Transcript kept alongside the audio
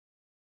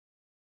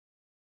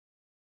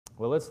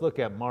Well, let's look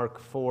at Mark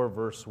 4,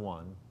 verse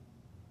 1.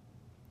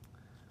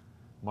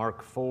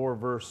 Mark 4,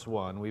 verse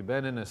 1. We've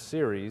been in a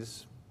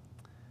series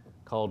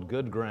called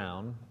Good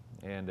Ground,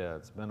 and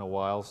it's been a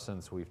while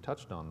since we've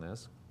touched on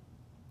this.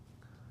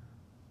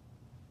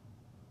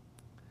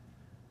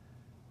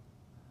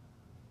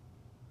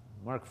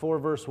 Mark 4,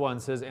 verse 1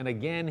 says, "And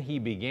again he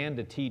began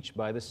to teach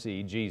by the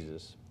sea,"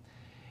 Jesus,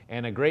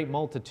 "and a great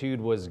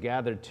multitude was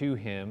gathered to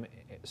him,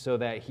 so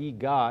that he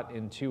got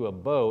into a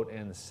boat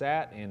and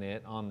sat in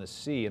it on the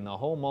sea, and the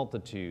whole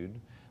multitude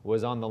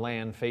was on the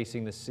land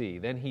facing the sea.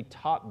 Then he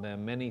taught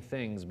them many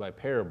things by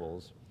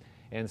parables,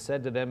 and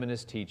said to them in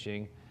his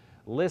teaching,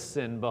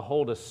 'Listen,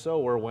 behold, a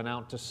sower went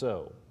out to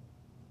sow.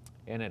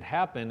 And it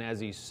happened as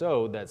he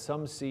sowed that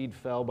some seed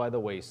fell by the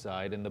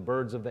wayside, and the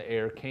birds of the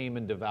air came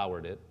and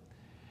devoured it.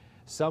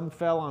 Some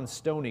fell on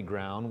stony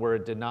ground where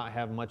it did not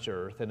have much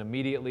earth, and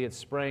immediately it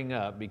sprang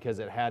up because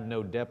it had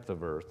no depth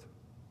of earth.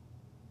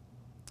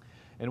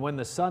 And when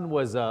the sun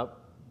was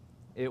up,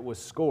 it was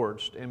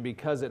scorched, and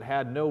because it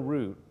had no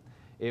root,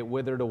 it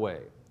withered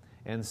away.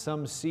 And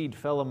some seed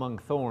fell among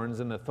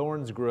thorns, and the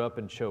thorns grew up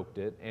and choked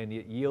it, and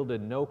it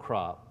yielded no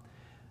crop.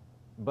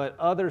 But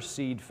other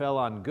seed fell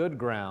on good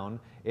ground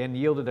and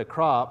yielded a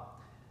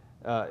crop,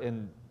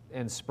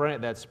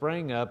 that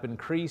sprang up,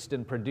 increased,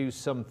 and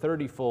produced some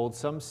 30-fold,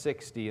 some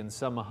 60, and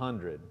some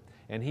 100.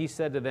 And he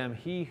said to them,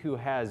 'He who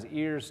has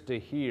ears to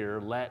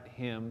hear, let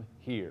him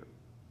hear.'"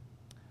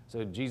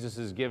 So Jesus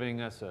is giving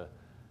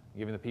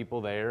the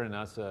people there and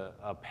us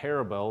a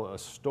parable, a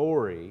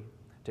story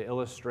to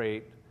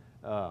illustrate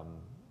a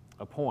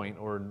point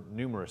or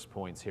numerous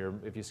points here.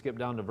 If you skip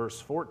down to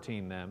verse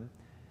 14 then,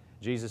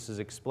 Jesus is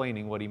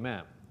explaining what he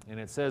meant. And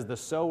it says, "The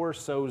sower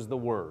sows the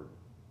word."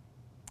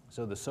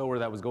 So the sower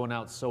that was going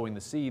out sowing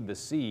the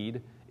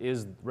seed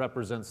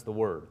represents the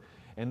word.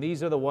 "And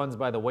these are the ones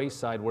by the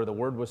wayside where the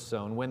word was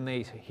sown. When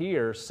they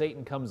hear,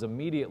 Satan comes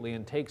immediately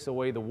and takes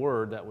away the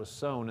word that was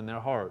sown in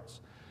their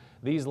hearts.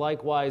 These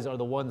likewise are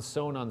the ones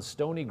sown on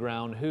stony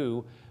ground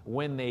who,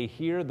 when they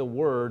hear the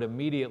word,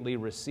 immediately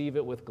receive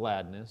it with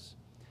gladness,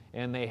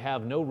 and they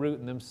have no root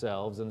in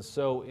themselves, and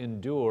so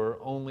endure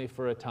only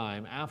for a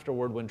time.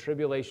 Afterward, when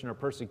tribulation or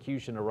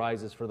persecution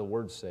arises for the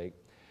word's sake,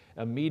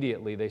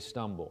 immediately they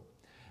stumble.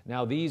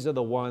 Now these are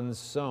the ones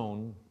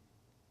sown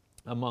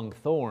among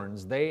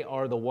thorns. They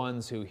are the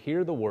ones who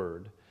hear the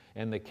word,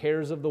 and the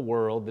cares of the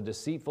world, the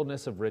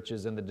deceitfulness of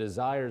riches, and the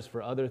desires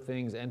for other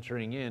things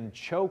entering in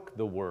choke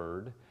the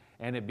word,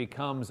 and it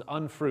becomes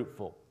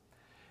unfruitful.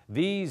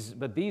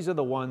 But these are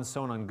the ones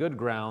sown on good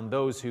ground,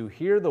 those who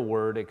hear the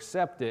word,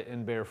 accept it,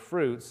 and bear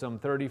fruit, some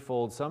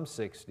 30-fold, some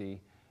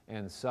 60,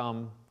 and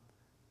some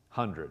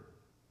 100.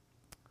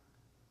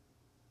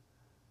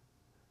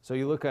 So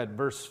you look at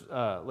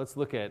let's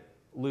look at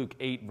Luke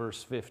 8,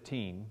 verse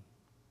 15.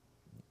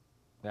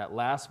 That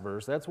last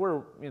verse, this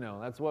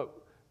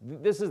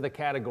is the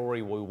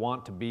category we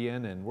want to be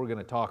in, and we're going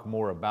to talk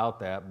more about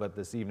that, but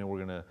this evening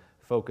we're going to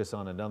focus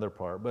on another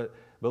part. But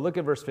look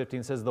at verse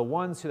 15. It says, "The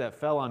ones that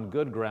fell on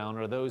good ground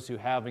are those who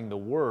having heard the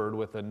word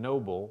with a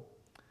noble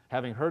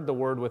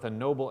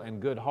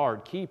and good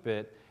heart, keep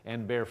it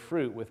and bear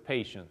fruit with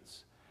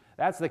patience."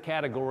 That's the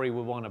category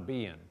we want to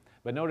be in.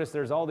 But notice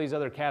there's all these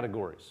other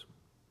categories.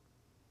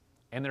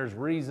 And there's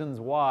reasons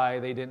why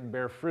they didn't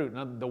bear fruit.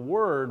 Now, the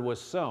word was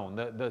sown.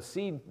 The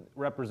seed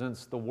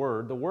represents the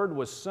word. The word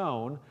was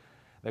sown.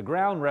 The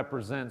ground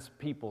represents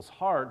people's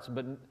hearts,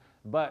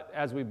 but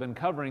as we've been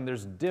covering,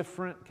 there's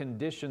different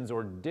conditions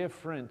or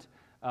different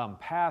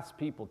paths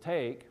people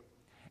take,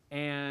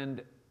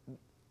 and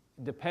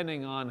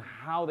depending on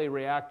how they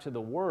react to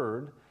the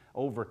word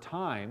over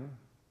time,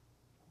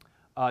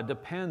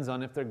 depends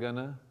on if they're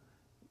going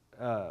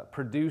to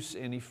produce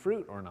any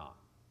fruit or not.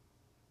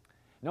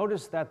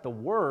 Notice that the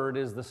word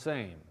is the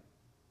same.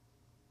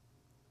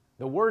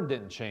 The word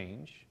didn't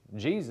change.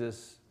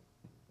 Jesus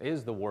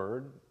is the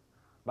word.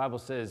 The Bible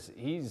says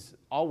he's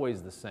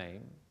always the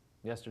same,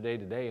 yesterday,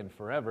 today, and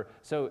forever.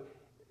 So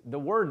the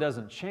word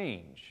doesn't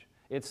change.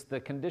 It's the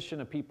condition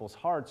of people's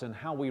hearts and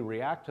how we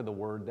react to the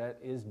word that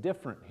is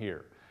different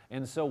here.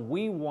 And so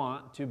we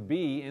want to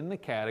be in the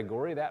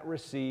category that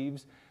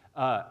receives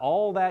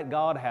all that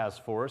God has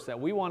for us, that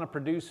we want to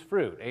produce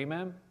fruit.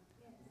 Amen?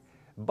 Yes.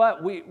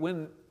 But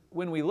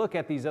when we look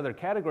at these other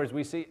categories,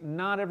 we see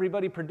not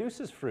everybody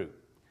produces fruit.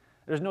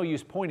 There's no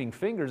use pointing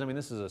fingers. I mean,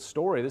 this is a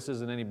story. This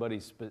isn't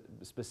anybody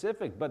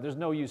specific, but there's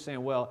no use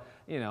saying, well,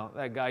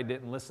 that guy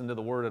didn't listen to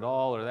the word at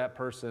all, or that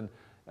person,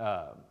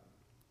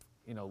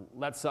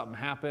 let something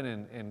happen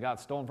and got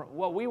stolen from.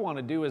 What we want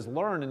to do is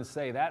learn and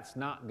say, that's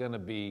not going to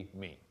be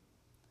me.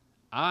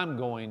 I'm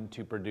going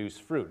to produce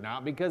fruit,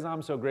 not because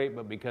I'm so great,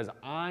 but because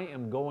I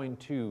am going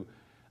to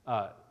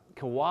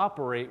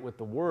cooperate with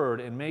the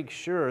word and make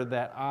sure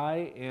that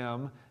I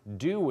am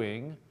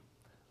doing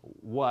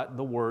what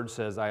the word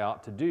says I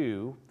ought to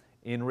do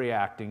in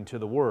reacting to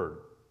the word.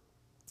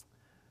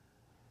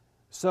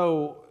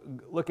 So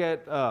look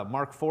at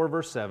Mark 4,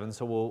 verse 7.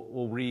 So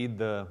we'll read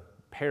the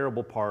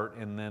parable part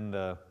and then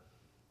the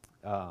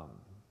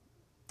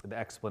the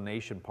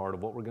explanation part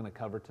of what we're going to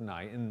cover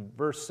tonight. In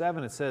verse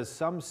 7 it says,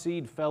 "Some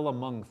seed fell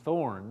among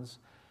thorns,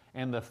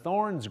 and the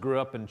thorns grew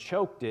up and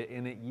choked it,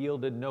 and it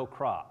yielded no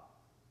crop."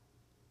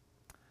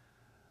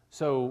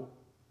 So,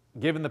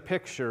 given the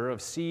picture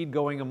of seed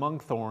going among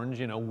thorns,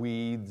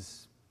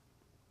 weeds,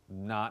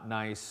 not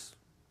nice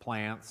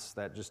plants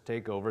that just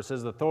take over, it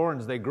says the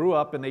thorns, they grew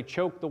up and they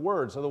choked the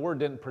word, so the word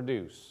didn't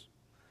produce.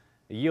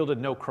 It yielded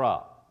no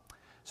crop.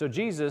 So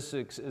Jesus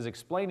is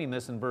explaining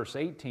this in verse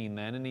 18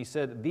 then, and he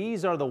said,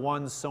 "These are the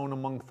ones sown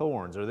among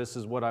thorns," or this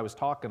is what I was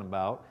talking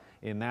about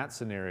in that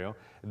scenario.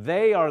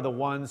 They are the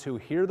ones who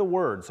hear the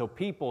word. So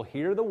people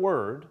hear the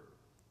word,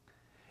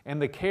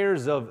 and the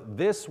cares of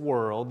this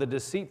world, the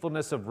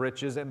deceitfulness of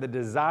riches, and the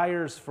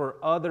desires for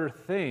other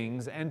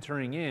things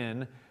entering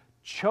in,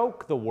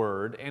 choke the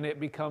word, and it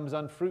becomes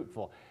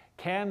unfruitful.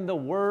 Can the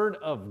word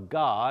of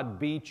God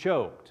be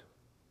choked?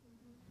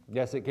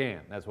 Yes, it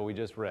can. That's what we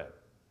just read.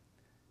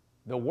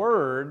 The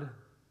word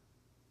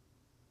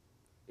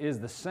is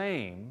the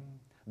same.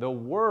 The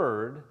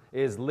word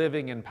is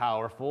living and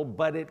powerful,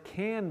 but it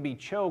can be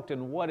choked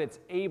in what it's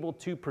able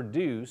to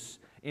produce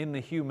in the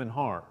human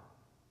heart.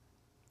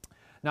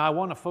 Now, I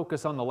want to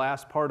focus on the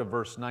last part of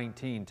verse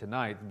 19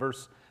 tonight.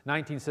 Verse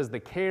 19 says,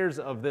 "The cares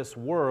of this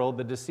world,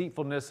 the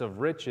deceitfulness of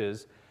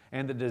riches,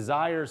 and the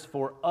desires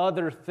for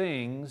other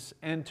things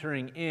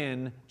entering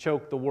in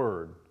choke the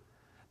word."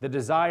 The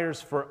desires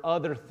for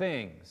other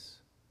things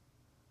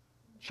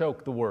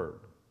choke the word.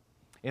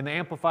 In the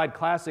Amplified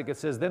Classic, it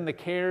says, "Then the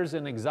cares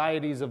and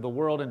anxieties of the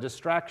world and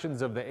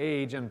distractions of the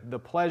age and the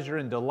pleasure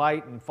and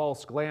delight and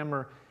false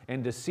glamour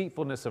and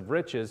deceitfulness of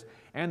riches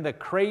and the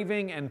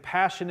craving and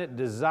passionate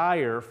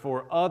desire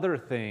for other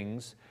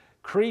things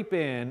creep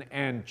in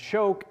and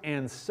choke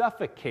and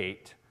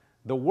suffocate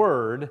the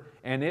word,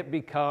 and it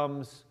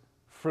becomes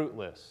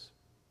fruitless."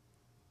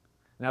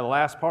 Now, the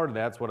last part of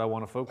that's what I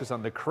want to focus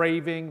on. The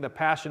craving, the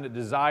passionate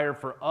desire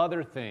for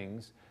other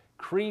things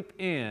creep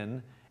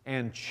in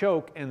and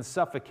choke and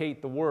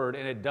suffocate the word,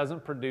 and it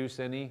doesn't produce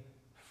any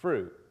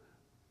fruit.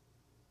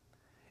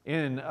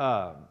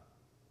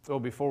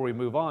 Before we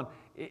move on,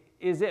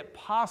 is it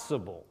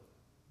possible,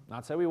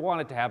 not say we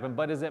want it to happen,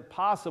 but is it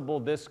possible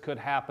this could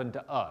happen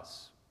to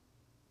us?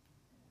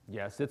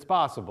 Yes, it's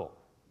possible.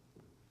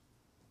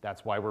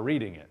 That's why we're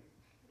reading it.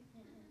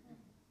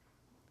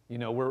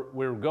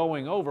 We're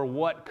going over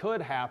what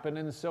could happen,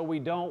 and so we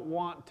don't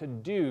want to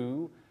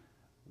do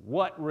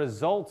what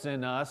results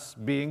in us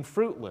being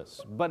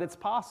fruitless. But it's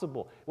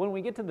possible. When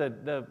we get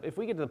to if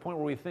we get to the point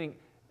where we think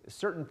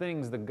certain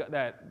things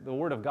that the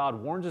Word of God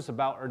warns us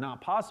about are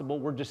not possible,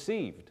 we're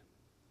deceived.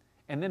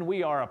 And then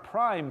we are a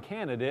prime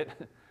candidate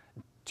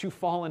to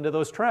fall into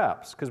those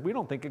traps because we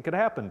don't think it could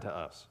happen to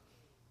us.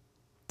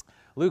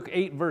 Luke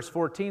 8 verse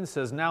 14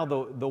 says, "Now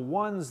the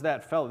ones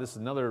that fell," this is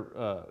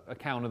another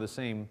account of the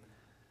same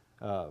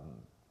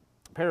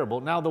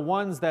parable. "Now the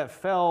ones that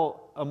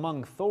fell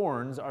among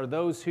thorns are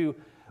those who,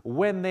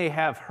 when they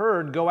have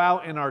heard, go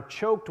out and are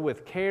choked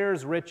with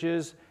cares,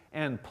 riches,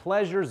 and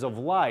pleasures of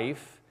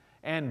life,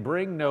 and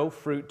bring no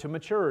fruit to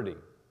maturity."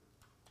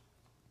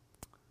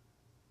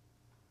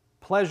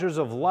 Pleasures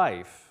of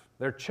life,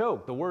 they're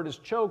choked. The word is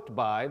choked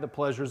by the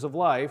pleasures of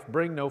life,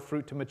 bring no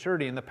fruit to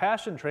maturity. In the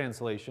Passion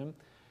Translation,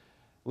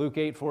 Luke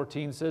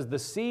 8:14 says, "The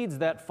seeds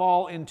that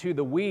fall into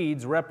the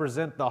weeds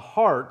represent the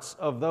hearts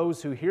of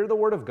those who hear the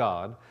word of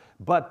God,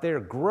 but their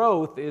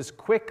growth is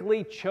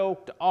quickly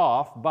choked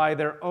off by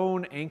their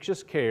own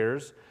anxious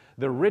cares,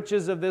 the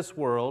riches of this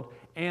world,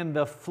 and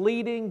the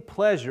fleeting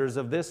pleasures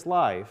of this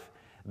life.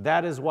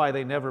 That is why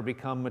they never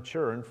become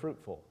mature and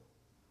fruitful."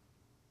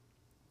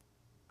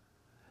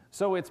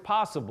 So it's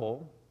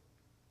possible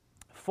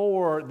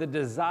for the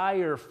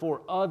desire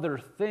for other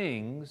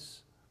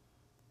things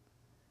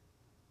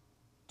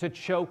to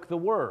choke the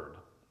word.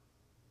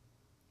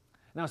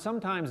 Now,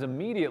 sometimes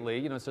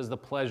immediately, it says the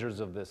pleasures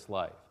of this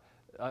life,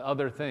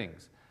 other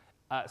things.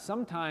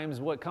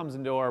 Sometimes what comes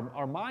into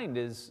our mind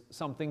is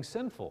something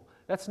sinful.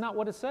 That's not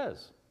what it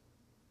says.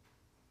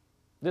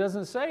 It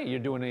doesn't say you're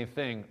doing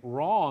anything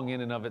wrong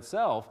in and of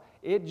itself.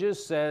 It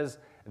just says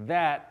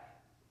that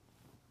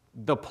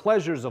the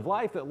pleasures of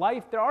life,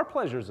 there are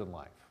pleasures in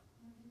life.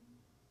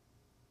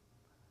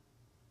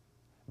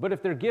 But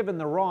if they're given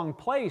the wrong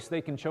place,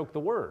 they can choke the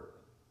word.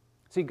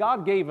 See,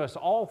 God gave us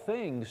all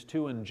things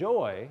to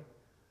enjoy,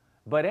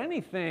 but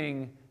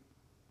anything,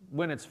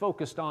 when it's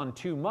focused on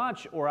too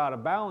much or out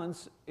of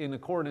balance in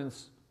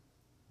accordance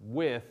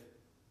with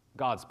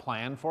God's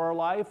plan for our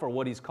life or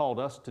what He's called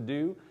us to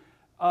do,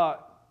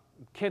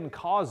 can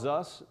cause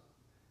us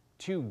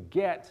to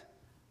get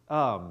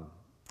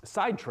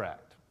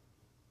sidetracked.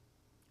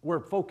 We're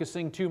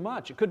focusing too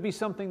much. It could be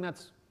something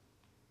that's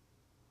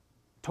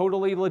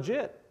totally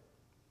legit.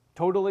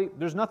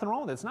 There's nothing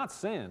wrong with it. It's not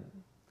sin.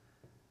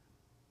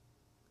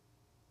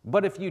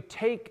 But if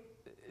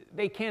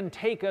they can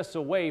take us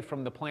away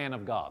from the plan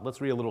of God. Let's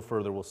read a little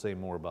further. We'll say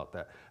more about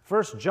that.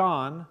 1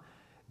 John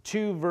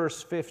 2,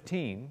 verse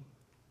 15.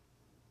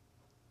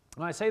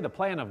 When I say the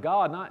plan of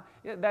God,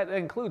 that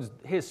includes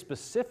His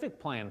specific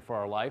plan for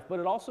our life, but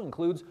it also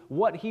includes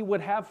what He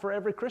would have for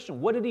every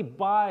Christian. What did He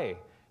buy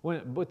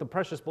with the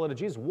precious blood of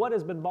Jesus? What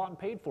has been bought and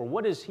paid for?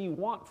 What does He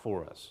want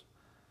for us?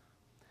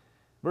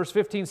 Verse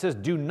 15 says,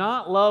 do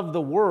not love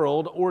the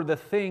world or the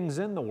things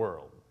in the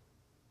world.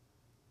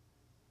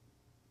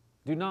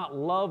 Do not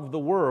love the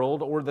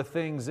world or the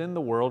things in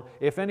the world.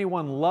 If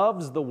anyone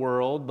loves the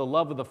world, the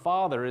love of the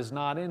Father is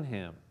not in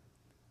him.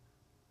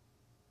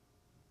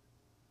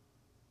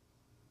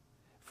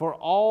 For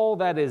all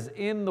that is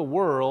in the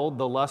world,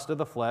 the lust of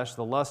the flesh,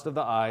 the lust of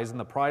the eyes, and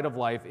the pride of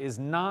life, is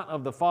not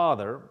of the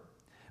Father,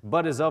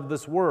 but is of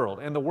this world.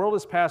 And the world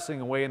is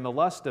passing away in the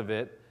lust of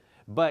it,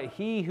 but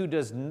he who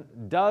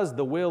does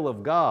the will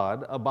of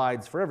God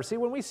abides forever. See,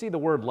 when we see the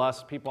word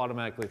lust, people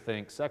automatically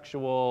think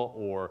sexual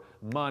or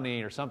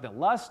money or something.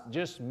 Lust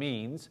just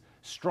means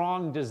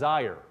strong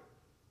desire.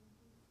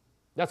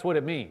 That's what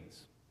it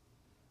means.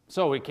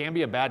 So it can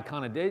be a bad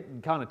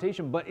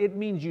connotation, but it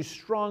means you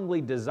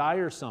strongly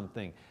desire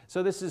something.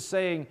 So this is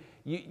saying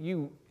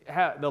you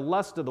have, the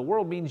lust of the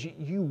world means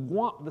you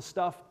want the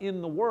stuff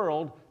in the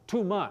world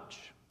too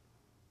much.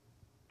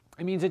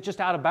 It means it's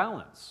just out of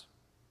balance.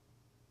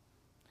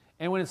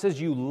 And when it says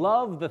you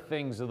love the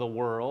things of the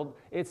world,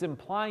 it's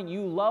implying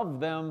you love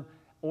them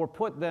or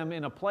put them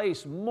in a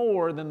place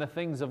more than the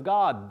things of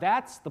God.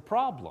 That's the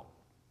problem.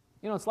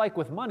 You know, it's like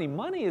with money.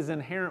 Money is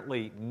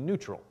inherently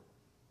neutral.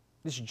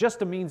 It's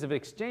just a means of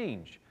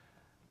exchange.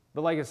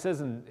 But like it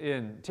says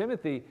in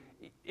Timothy,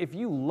 if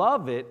you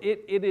love it,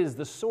 it is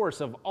the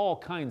source of all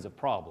kinds of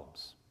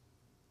problems.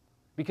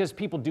 Because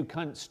people do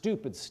kind of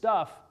stupid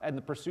stuff in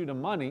the pursuit of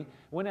money,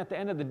 when at the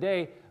end of the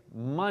day,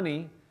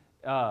 money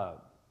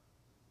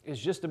is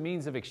just a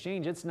means of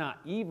exchange. It's not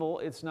evil,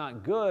 it's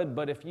not good,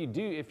 but if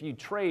you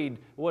trade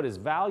what is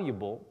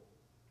valuable,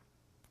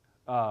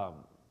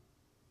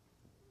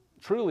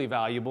 truly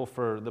valuable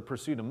for the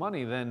pursuit of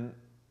money, then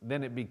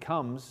it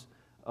becomes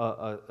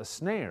a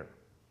snare.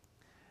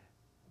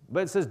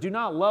 But it says, do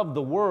not love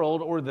the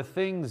world or the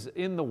things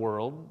in the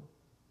world.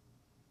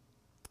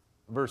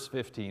 Verse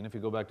 15, if you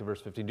go back to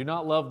verse 15, do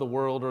not love the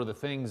world or the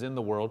things in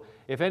the world.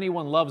 If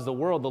anyone loves the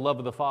world, the love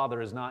of the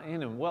Father is not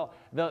in him. Well,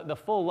 the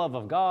full love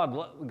of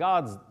God,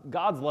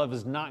 God's love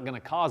is not going to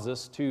cause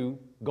us to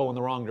go in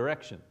the wrong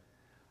direction.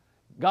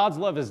 God's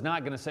love is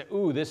not going to say,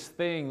 ooh, this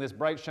thing, this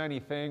bright, shiny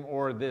thing,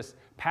 or this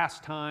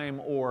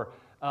pastime, or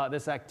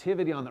this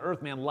activity on the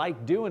earth, man,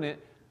 like doing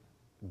it.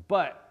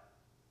 But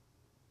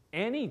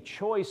any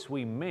choice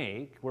we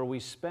make where we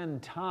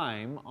spend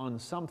time on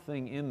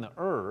something in the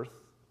earth,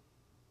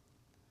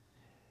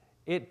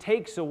 it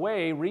takes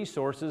away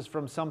resources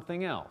from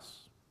something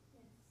else,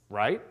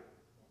 right?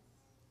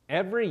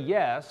 Every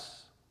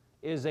yes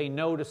is a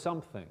no to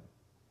something.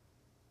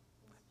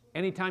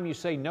 Anytime you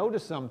say no to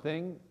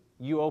something,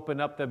 you open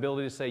up the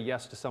ability to say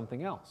yes to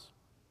something else.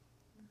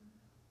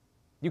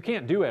 You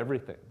can't do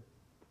everything.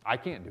 I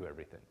can't do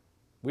everything.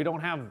 We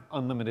don't have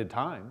unlimited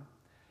time.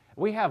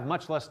 We have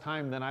much less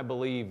time than I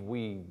believe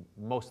we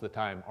most of the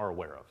time are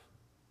aware of.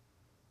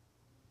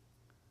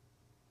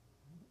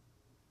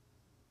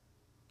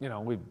 You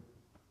know,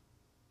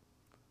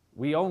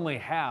 we only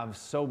have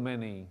so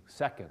many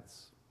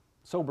seconds.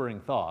 Sobering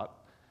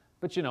thought.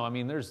 But you know, I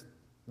mean, there's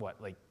what,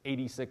 like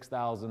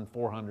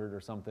 86,400 or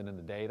something in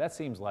the day. That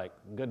seems like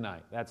good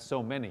night. That's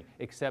so many.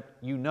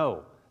 Except you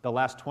know the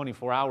last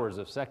 24 hours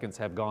of seconds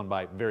have gone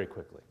by very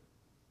quickly.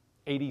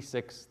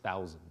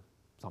 86,000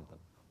 something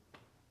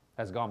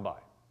has gone by.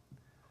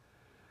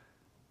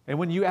 And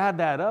when you add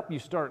that up, you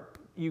start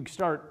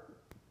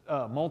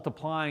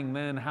multiplying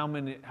then how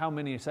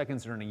many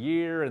seconds are in a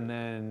year, and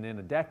then in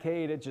a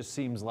decade. It just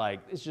seems like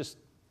it's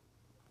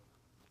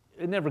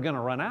never going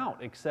to run out,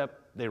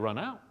 except they run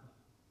out.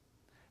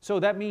 So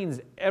that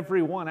means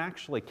every one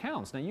actually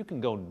counts. Now you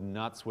can go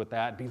nuts with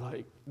that, be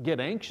like,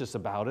 get anxious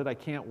about it. I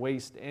can't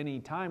waste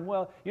any time.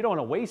 Well, you don't want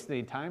to waste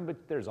any time,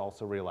 but there's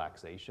also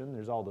relaxation.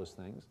 There's all those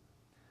things.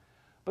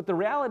 But the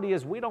reality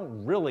is we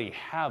don't really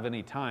have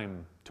any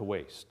time to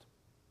waste.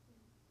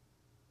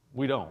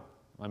 We don't.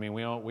 I mean,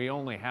 we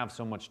only have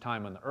so much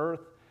time on the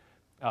earth.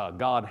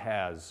 God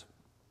has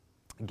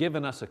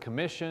given us a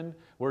commission.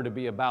 We're to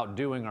be about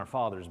doing our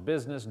Father's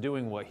business,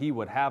 doing what He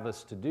would have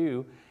us to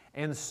do.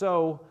 And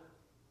so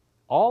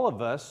all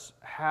of us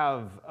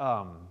have,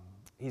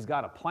 He's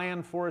got a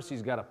plan for us.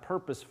 He's got a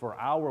purpose for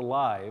our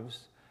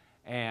lives.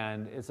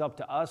 And it's up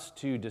to us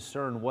to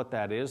discern what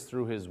that is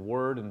through His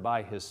Word and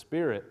by His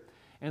Spirit.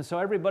 And so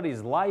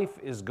everybody's life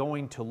is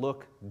going to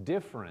look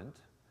different.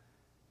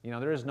 You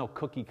know, there is no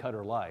cookie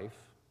cutter life.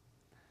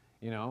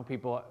 You know,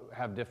 people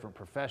have different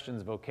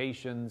professions,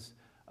 vocations,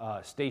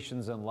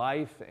 stations in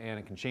life, and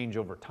it can change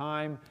over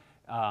time.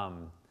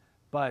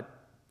 But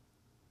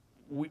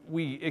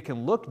it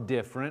can look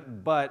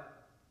different,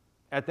 but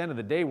at the end of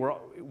the day,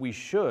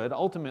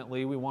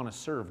 ultimately, we want to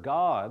serve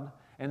God.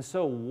 And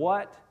so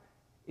what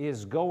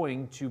is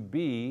going to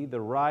be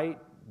the right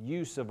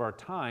use of our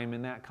time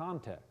in that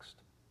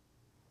context?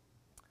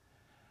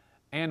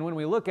 And when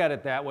we look at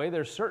it that way,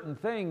 there's certain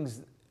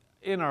things,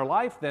 in our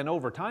life, then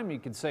over time, you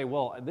can say,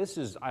 well,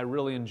 I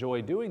really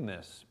enjoy doing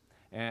this,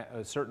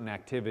 a certain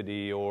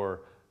activity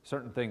or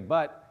certain thing,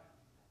 but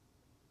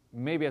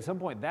maybe at some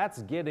point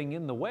that's getting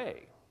in the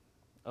way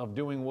of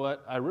doing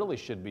what I really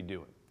should be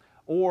doing.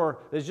 Or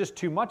there's just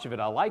too much of it.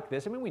 I like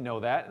this. I mean, we know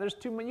that. There's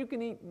too much.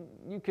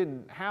 You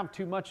can have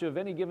too much of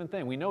any given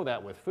thing. We know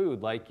that with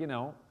food. Like,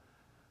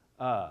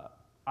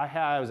 I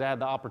had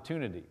the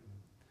opportunity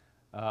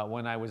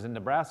when I was in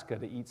Nebraska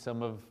to eat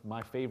some of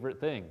my favorite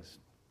things.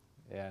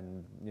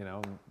 And,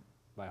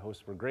 my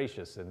hosts were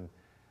gracious and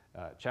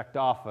checked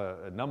off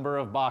a number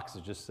of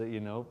boxes just so he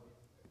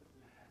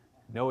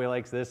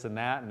likes this and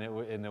that,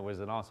 and it was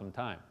an awesome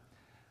time.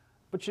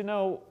 But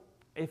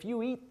if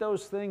you eat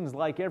those things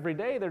like every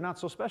day, they're not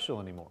so special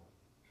anymore.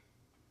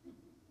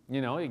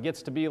 It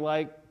gets to be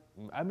like,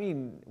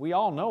 we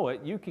all know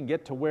it. You can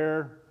get to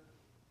where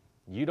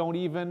you don't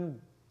even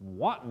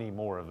want any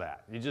more of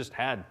that. You just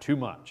had too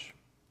much.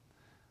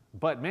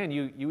 But man,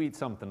 you eat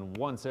something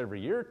once every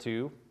year or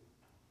two,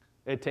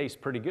 it tastes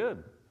pretty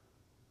good.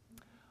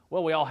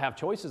 Well, we all have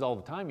choices all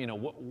the time.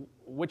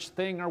 Which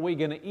thing are we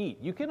going to eat?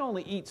 You can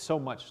only eat so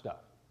much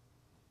stuff.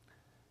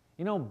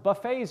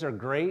 Buffets are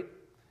great,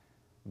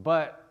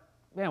 but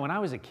man, when I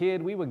was a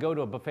kid, we would go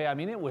to a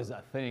buffet. It was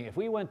a thing. If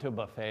we went to a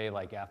buffet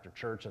like after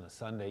church on a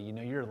Sunday,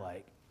 you're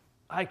like,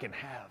 I can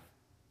have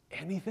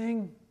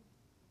anything.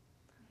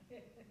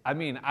 I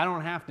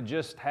don't have to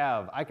just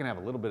I can have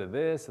a little bit of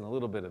this and a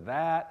little bit of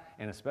that,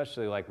 and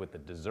especially like with the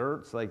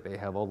desserts, like they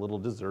have all little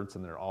desserts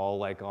and they're all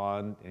like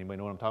anybody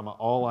know what I'm talking about?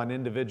 All on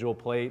individual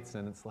plates,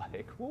 and it's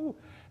like, whoo.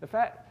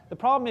 The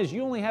problem is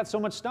you only have so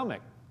much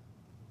stomach.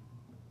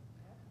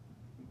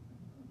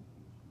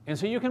 And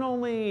so you can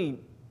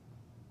only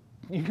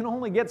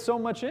get so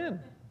much in.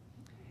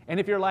 And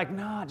if you're like,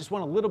 I just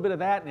want a little bit of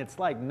that, and it's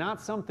like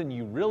not something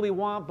you really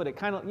want, but it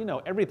kind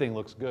of, everything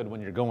looks good when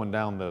you're going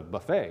down the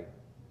buffet.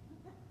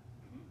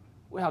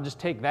 Well, just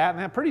take that,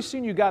 and pretty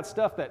soon you got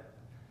stuff that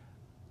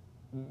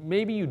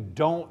maybe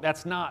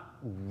that's not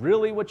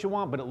really what you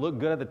want, but it looked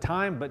good at the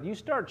time, but you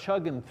start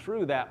chugging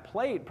through that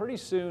plate, pretty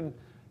soon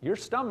your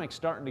stomach's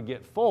starting to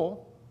get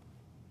full,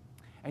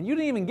 and you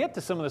didn't even get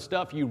to some of the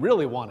stuff you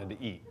really wanted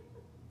to eat.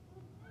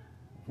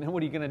 Then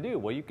what are you going to do?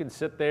 Well, you can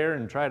sit there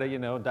and try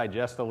to,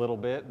 digest a little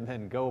bit and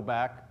then go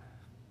back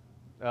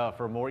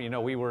for more.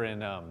 We were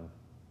in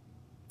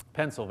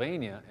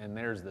Pennsylvania, and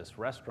there's this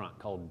restaurant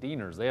called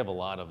Diener's. They have a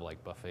lot of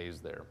like buffets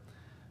there,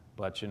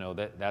 but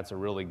that's a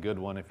really good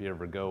one if you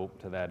ever go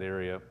to that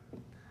area.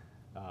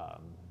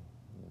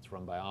 It's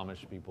run by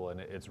Amish people, and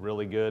it's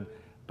really good.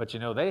 But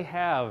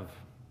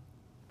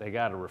they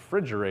got a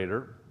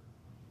refrigerated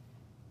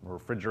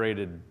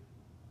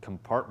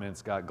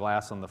compartments, got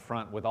glass on the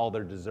front with all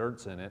their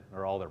desserts in it,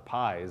 or all their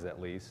pies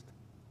at least.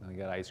 And they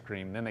got ice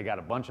cream. And then they got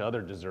a bunch of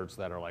other desserts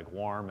that are like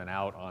warm and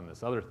out on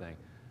this other thing.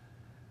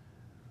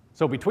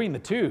 So between the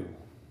two,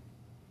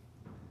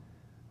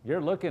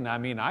 you're looking,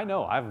 I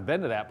know, I've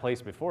been to that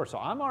place before, so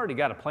I'm already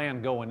got a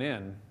plan going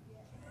in.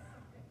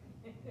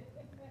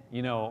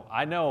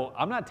 I know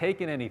I'm not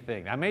taking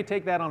anything. I may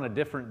take that on a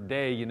different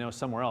day,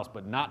 somewhere else,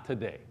 but not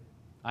today.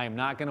 I am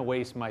not going to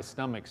waste my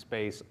stomach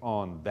space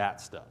on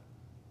that stuff.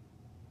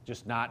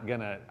 Just not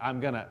gonna,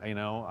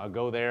 I'll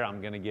go there,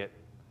 I'm gonna get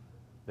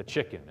the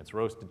chicken. It's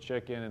roasted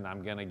chicken, and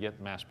I'm gonna get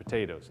mashed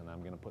potatoes, and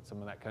I'm gonna put some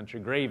of that country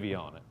gravy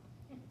on it.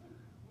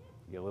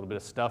 Get a little bit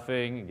of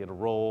stuffing, and get a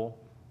roll.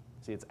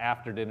 See, it's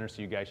after dinner,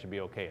 so you guys should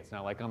be okay. It's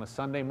not like on a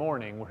Sunday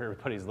morning where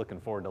everybody's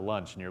looking forward to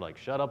lunch, and you're like,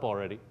 shut up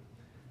already,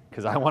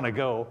 because I want to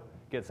go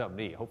get something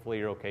to eat. Hopefully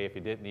you're okay. If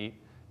you didn't eat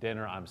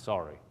dinner, I'm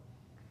sorry.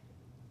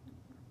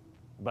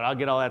 But I'll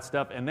get all that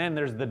stuff, and then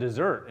there's the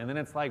dessert, and then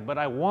it's like, but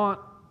I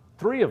want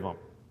 3 of them.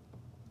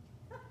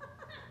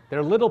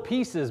 They're little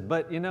pieces,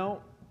 but in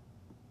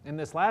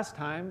this last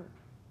time,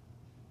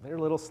 they're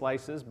little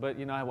slices, but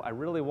I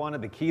really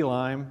wanted the key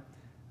lime.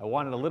 I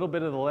wanted a little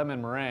bit of the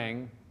lemon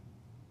meringue.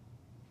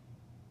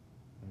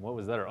 And what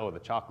was that? Oh, the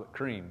chocolate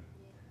cream.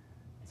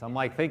 So I'm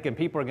like thinking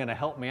people are going to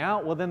help me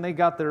out. Well, then they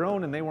got their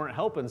own and they weren't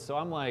helping. So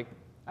I'm like,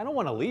 I don't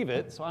want to leave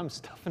it. So I'm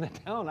stuffing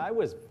it down. I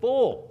was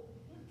full.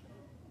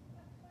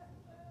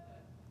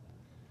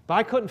 But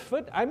I couldn't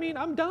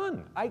I'm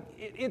done.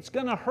 It's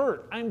going to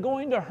hurt. I'm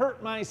going to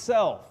hurt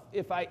myself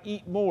if I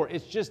eat more.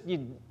 It's just,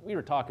 we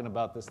were talking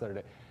about this the other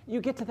day.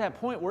 You get to that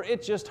point where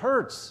it just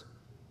hurts.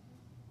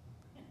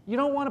 You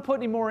don't want to put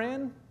any more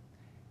in.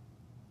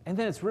 And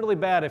then it's really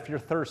bad if you're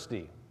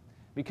thirsty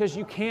because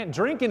you can't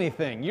drink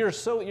anything. You're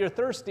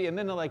thirsty, and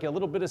then like a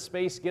little bit of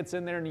space gets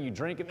in there and you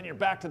drink, and then you're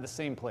back to the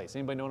same place.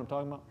 Anybody know what I'm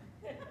talking about?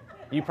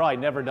 You've probably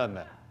never done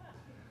that.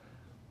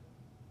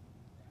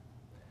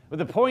 But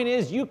the point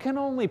is, you can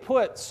only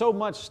put so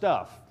much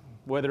stuff,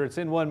 whether it's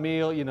in one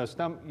meal, your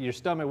stomach,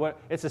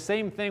 it's the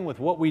same thing with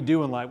what we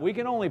do in life. We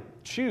can only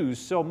choose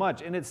so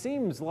much, and it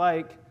seems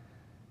like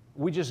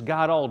we just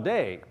got all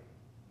day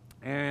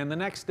and the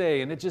next day,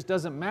 and it just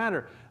doesn't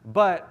matter.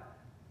 But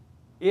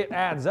it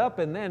adds up,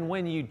 and then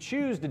when you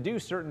choose to do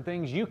certain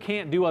things, you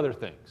can't do other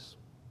things.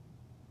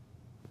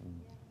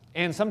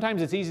 And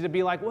sometimes it's easy to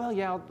be like, well,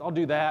 yeah, I'll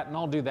do that and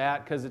I'll do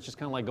that because it's just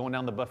kind of like going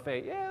down the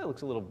buffet. Yeah, it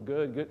looks a little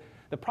good.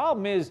 The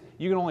problem is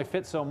you can only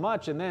fit so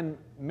much, and then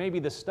maybe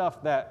the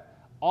stuff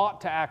that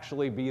ought to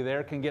actually be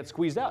there can get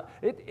squeezed out.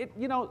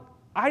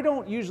 I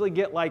don't usually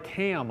get like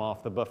ham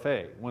off the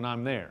buffet when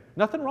I'm there.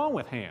 Nothing wrong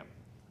with ham.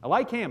 I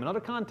like ham. In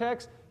other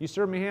contexts, you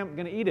serve me ham, I'm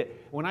going to eat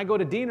it. When I go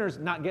to Diener's,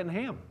 not getting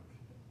ham.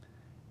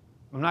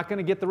 I'm not going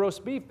to get the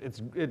roast beef.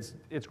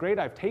 It's great.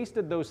 I've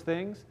tasted those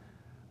things,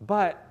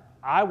 but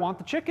I want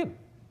the chicken.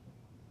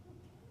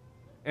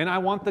 And I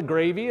want the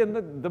gravy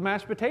and the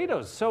mashed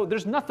potatoes. So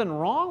there's nothing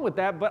wrong with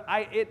that, but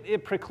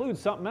it precludes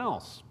something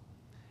else.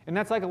 And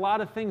that's like a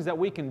lot of things that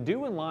we can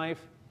do in life.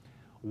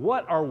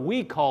 What are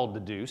we called to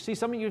do? See,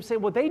 some of you say,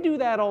 well, they do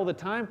that all the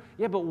time.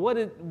 Yeah, but what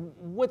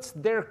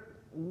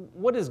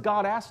has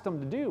God asked them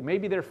to do?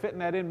 Maybe they're fitting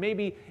that in.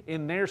 Maybe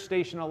in their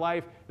station of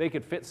life, they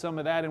could fit some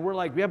of that. And we're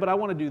like, yeah, but I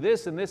want to do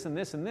this and this and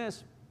this and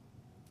this.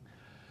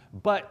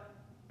 But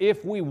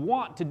if we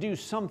want to do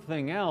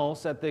something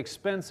else at the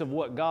expense of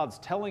what God's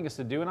telling us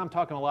to do, and I'm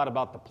talking a lot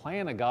about the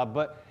plan of God,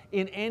 but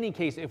in any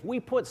case, if we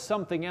put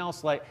something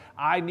else like,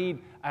 I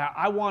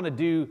want to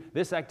do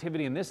this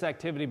activity and this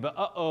activity, but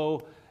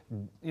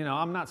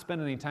I'm not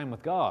spending any time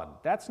with God.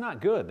 That's not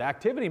good. The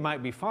activity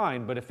might be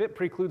fine, but if it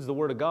precludes the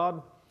Word of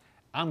God,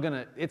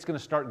 it's going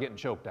to start getting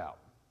choked out.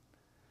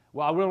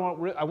 Well,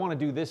 I want to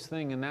do this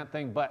thing and that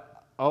thing,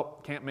 but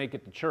can't make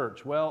it to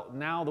church. Well,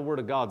 now the Word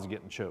of God's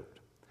getting choked.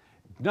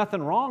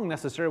 Nothing wrong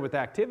necessarily with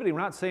activity. We're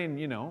not saying,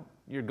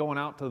 you're going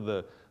out to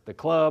the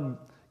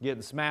club,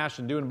 getting smashed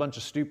and doing a bunch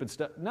of stupid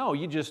stuff. No,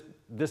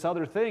 this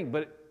other thing,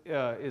 but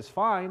is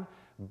fine,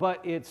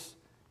 but it's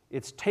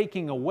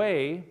taking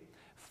away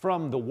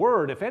from the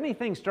Word. If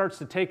anything starts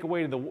to take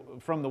away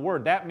from the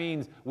Word, that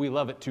means we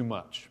love it too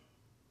much.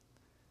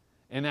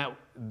 And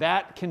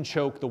that can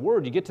choke the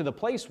Word. You get to the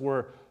place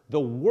where the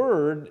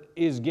Word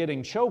is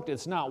getting choked,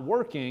 it's not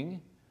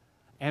working.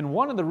 And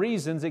one of the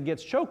reasons it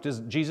gets choked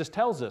is Jesus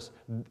tells us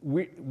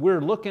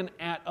we're looking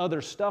at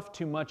other stuff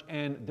too much,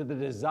 and the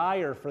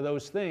desire for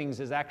those things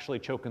is actually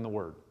choking the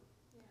Word.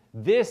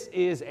 This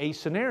is a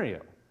scenario.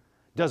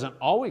 Doesn't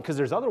always, because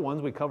there's other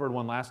ones. We covered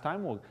one last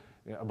time.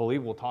 I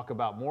believe we'll talk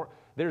about more.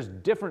 There's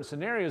different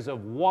scenarios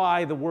of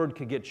why the Word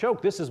could get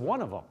choked. This is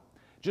one of them.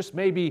 Just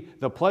maybe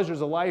the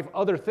pleasures of life,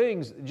 other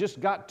things just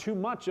got too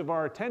much of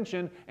our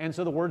attention, and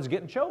so the Word's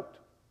getting choked.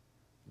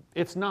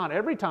 It's not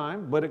every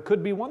time, but it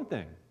could be one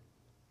thing.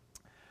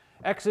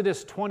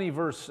 Exodus 20,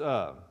 verse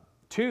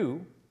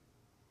 2,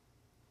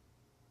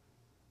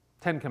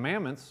 10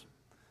 Commandments,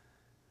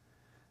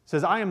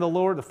 says, I am the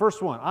Lord, the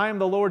first one, I am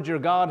the Lord your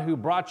God who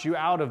brought you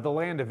out of the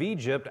land of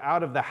Egypt,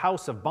 out of the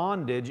house of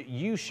bondage.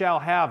 You shall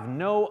have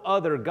no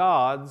other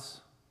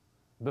gods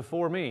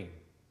before me.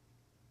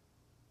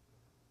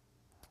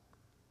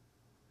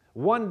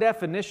 One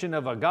definition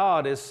of a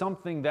god is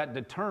something that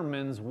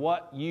determines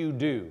what you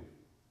do.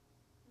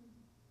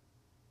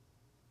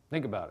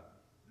 Think about it.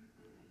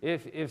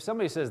 If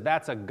somebody says,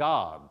 that's a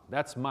god,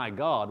 that's my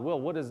God,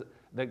 well, what is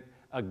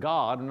a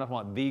god? I'm not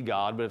talking about the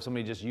God, but if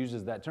somebody just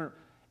uses that term,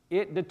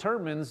 it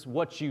determines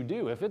what you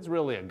do. If it's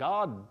really a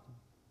god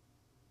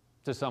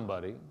to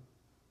somebody,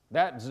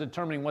 that's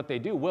determining what they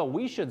do. Well,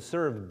 we should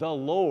serve the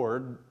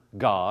Lord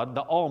God,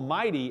 the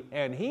Almighty,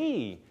 and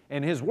He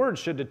and His Word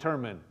should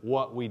determine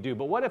what we do.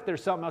 But what if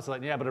there's something else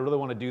like, yeah, but I really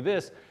want to do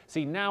this?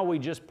 See, now we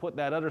just put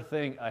that other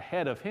thing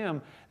ahead of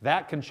Him.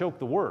 That can choke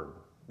the Word.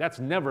 That's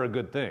never a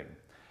good thing.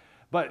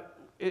 But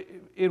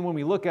when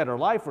we look at our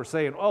life, we're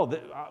saying,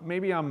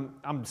 maybe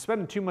I'm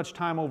spending too much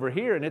time over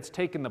here and it's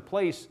taking the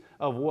place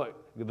of what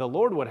the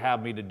Lord would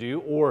have me to do,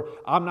 or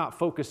I'm not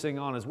focusing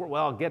on His Word.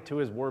 Well, I'll get to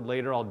His Word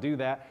later, I'll do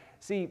that.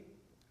 See,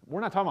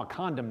 we're not talking about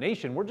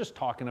condemnation. We're just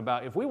talking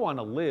about if we want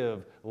to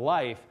live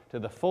life to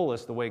the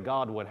fullest the way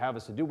God would have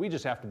us to do, we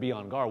just have to be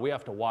on guard. We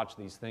have to watch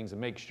these things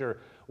and make sure,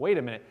 wait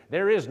a minute,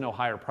 there is no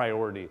higher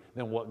priority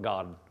than what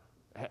God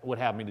would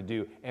have me to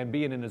do. And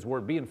being in His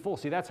Word, being full.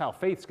 See, that's how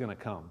faith's going to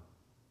come.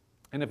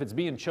 And if it's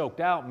being choked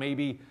out,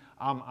 maybe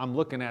I'm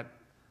looking at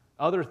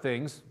other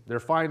things. They're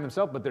finding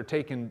themselves, but they're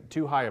taking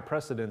too high a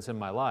precedence in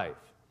my life.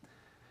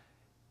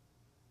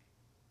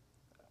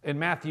 In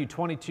Matthew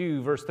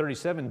 22, verse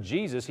 37,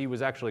 Jesus, he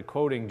was actually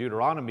quoting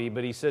Deuteronomy,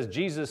 but he says,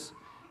 Jesus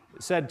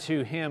said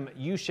to him,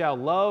 you shall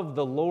love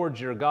the Lord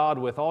your God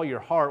with all your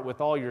heart,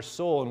 with all your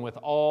soul, and with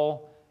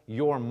all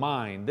your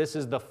mind. This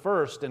is the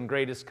first and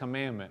greatest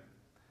commandment.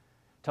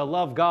 To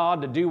love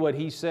God, to do what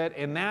He said,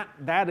 and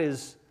that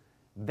is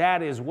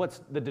what's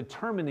the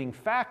determining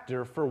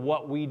factor for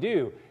what we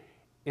do.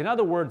 In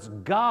other words,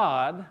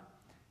 God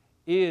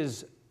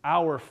is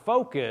our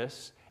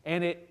focus,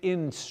 and it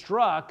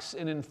instructs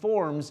and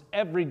informs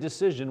every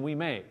decision we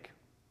make.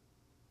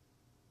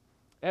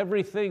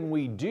 Everything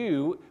we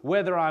do,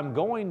 whether I'm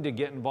going to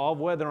get involved,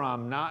 whether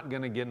I'm not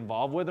going to get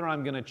involved, whether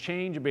I'm going to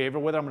change behavior,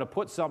 whether I'm going to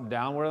put something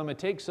down, whether I'm going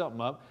to take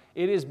something up,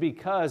 it is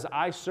because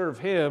I serve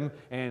Him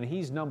and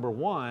He's number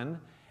one.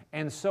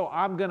 And so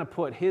I'm going to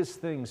put His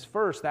things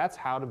first. That's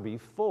how to be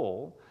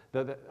full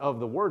of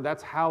the Word.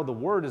 That's how the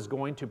Word is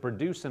going to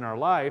produce in our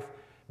life,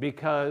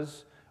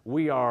 because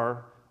we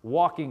are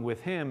walking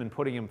with Him and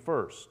putting Him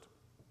first.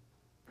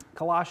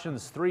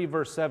 Colossians 3,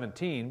 verse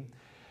 17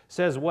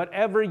 says,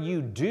 whatever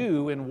you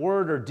do in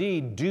word or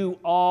deed, do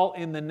all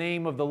in the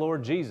name of the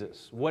Lord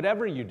Jesus.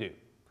 Whatever you do.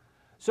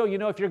 So,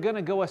 if you're going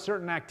to go do a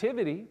certain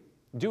activity,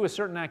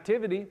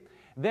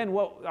 then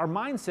what our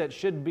mindset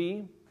should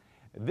be,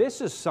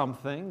 this is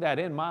something that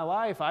in my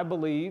life I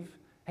believe,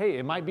 hey,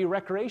 it might be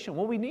recreation.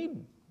 Well, we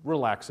need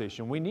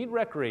relaxation. We need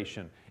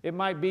recreation. It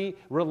might be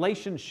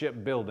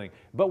relationship building.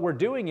 But we're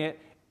doing it,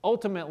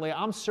 ultimately,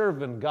 I'm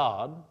serving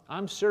God.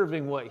 I'm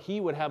serving what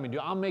He would have me do.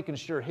 I'm making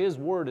sure His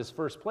word is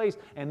first place.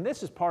 And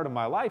this is part of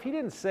my life. He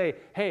didn't say,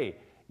 hey,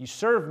 you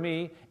serve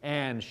me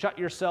and shut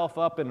yourself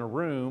up in a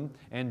room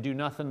and do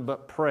nothing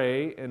but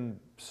pray and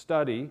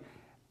study.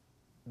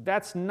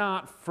 That's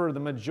not for the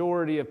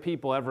majority of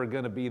people ever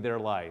going to be their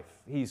life.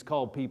 He's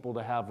called people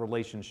to have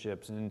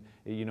relationships, and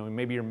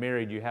maybe you're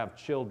married, you have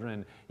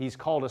children. He's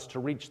called us to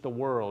reach the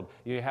world.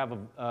 You have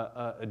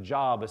a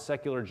job, a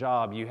secular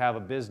job. You have a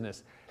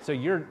business. So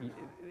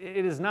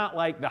it is not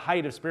like the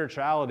height of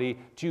spirituality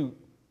to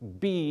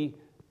be,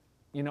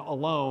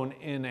 alone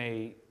in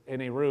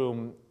a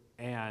room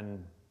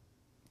and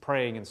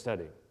praying and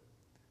studying.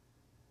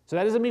 So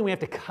that doesn't mean we have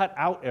to cut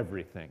out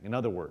everything. In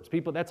other words,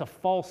 people, that's a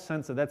false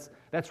sense of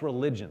that's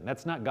religion.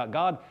 That's not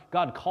God.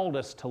 God called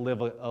us to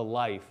live a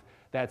life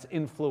that's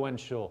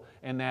influential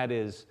and that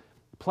is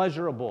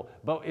pleasurable,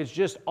 but it's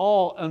just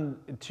all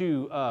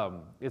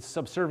it's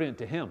subservient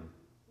to Him.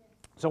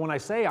 So when I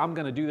say I'm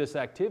going to do this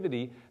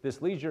activity,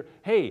 this leisure,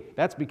 hey,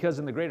 that's because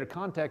in the greater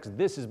context,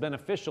 this is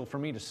beneficial for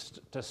me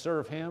to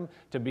serve Him,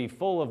 to be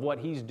full of what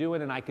He's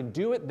doing, and I can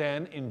do it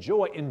then,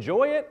 enjoy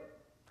it,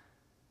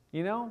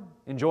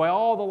 enjoy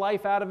all the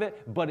life out of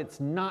it, but it's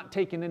not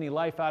taking any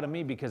life out of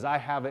me because I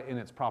have it in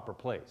its proper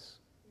place.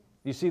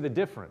 You see the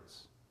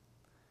difference?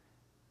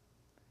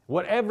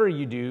 Whatever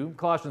you do,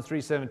 Colossians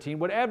 3:17,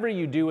 whatever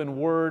you do in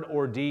word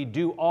or deed,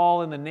 do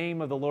all in the name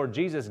of the Lord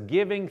Jesus,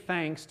 giving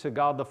thanks to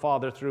God the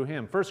Father through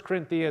Him. 1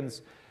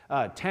 Corinthians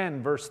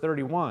 10, verse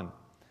 31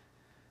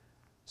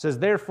 says,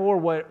 therefore,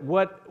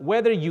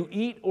 whether you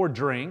eat or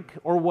drink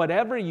or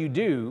whatever you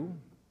do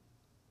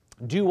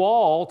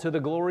all to the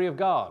glory of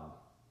God.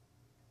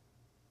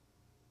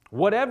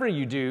 Whatever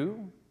you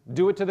do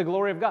it to the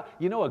glory of God.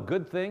 A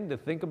good thing to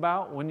think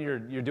about when you're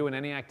doing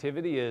any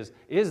activity is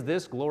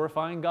this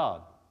glorifying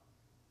God?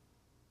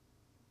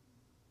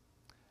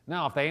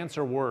 Now, if the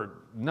answer were,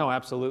 no,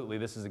 absolutely,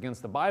 this is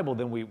against the Bible,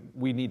 then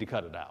we need to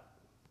cut it out.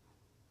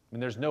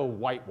 There's no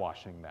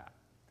whitewashing that.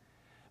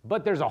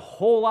 But there's a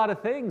whole lot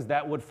of things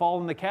that would fall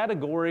in the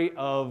category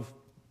of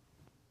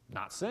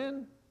not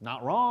sin,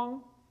 not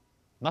wrong,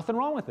 nothing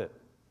wrong with it.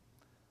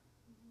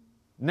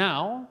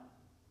 Now,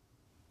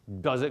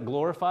 does it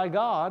glorify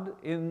God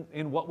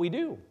in what we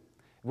do?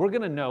 We're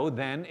going to know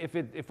then if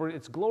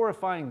it's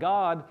glorifying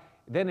God,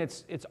 then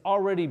it's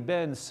already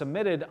been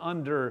submitted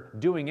under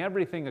doing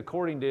everything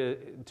according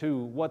to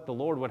what the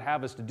Lord would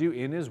have us to do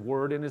in His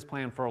Word, in His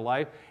plan for our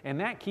life, and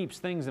that keeps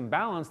things in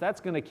balance.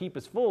 That's going to keep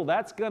us full.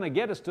 That's going to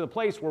get us to the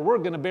place where we're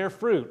going to bear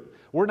fruit.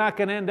 We're not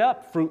going to end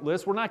up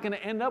fruitless. We're not going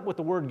to end up with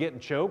the Word getting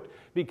choked,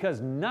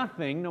 because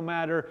nothing, no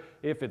matter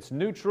if it's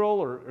neutral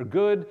or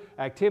good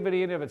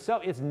activity in and of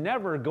itself, it's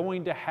never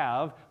going to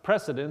have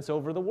precedence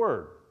over the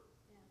Word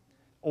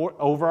or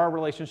over our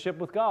relationship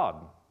with God.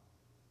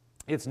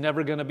 It's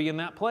never going to be in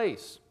that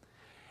place.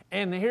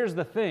 And here's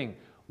the thing.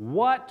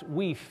 What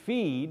we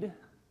feed,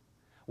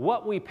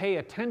 what we pay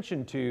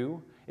attention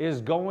to,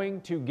 is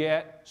going to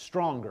get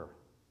stronger.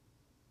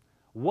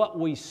 What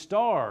we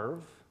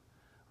starve,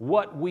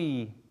 what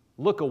we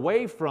look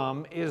away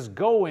from, is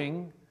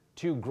going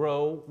to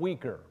grow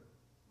weaker.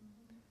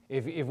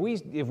 If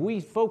we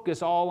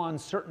focus all on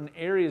certain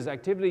areas,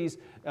 activities,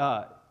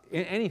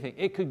 anything,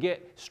 it could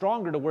get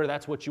stronger to where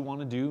that's what you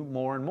want to do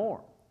more and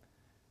more.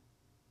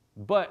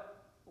 But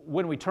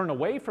when we turn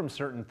away from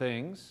certain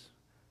things,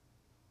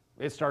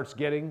 it starts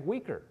getting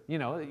weaker.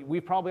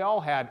 We've probably all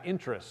had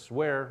interests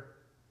where,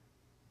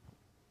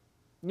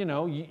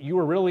 you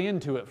were really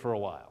into it for a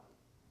while.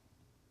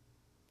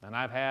 And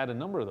I've had a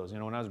number of those.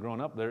 When I was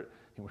growing up there,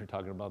 we were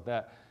talking about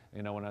that,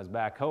 when I was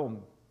back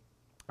home.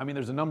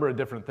 There's a number of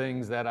different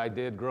things that I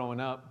did growing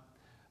up.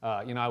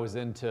 I was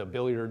into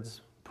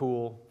billiards,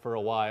 pool for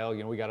a while.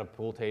 We got a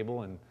pool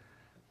table, and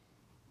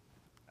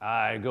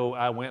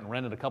I went and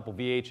rented a couple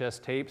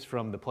VHS tapes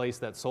from the place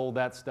that sold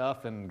that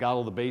stuff and got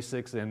all the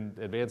basics and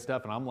advanced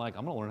stuff, and I'm like,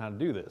 I'm going to learn how to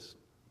do this.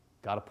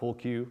 Got a pool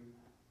cue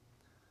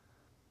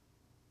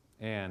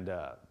and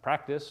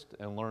practiced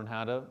and learned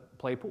how to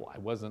play pool. I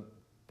wasn't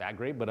that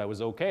great, but I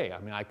was okay.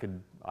 I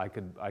could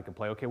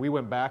play okay. We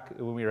went back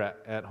when we were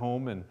at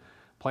home and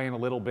playing a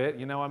little bit.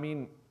 No,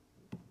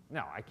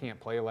 I can't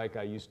play like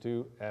I used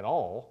to at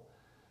all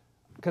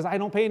because I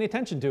don't pay any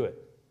attention to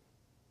it.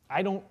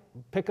 I don't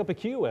pick up a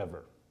cue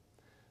ever.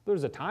 There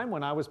was a time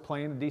when I was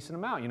playing a decent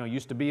amount.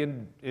 Used to be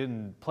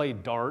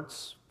played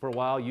darts for a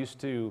while. Used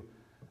to,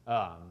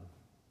 there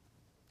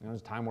was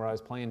a time where I was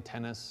playing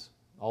tennis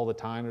all the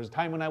time. There was a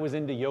time when I was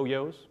into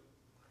yo-yos.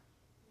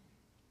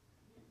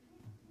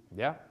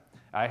 Yeah.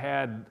 I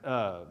had,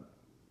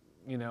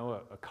 you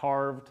know, a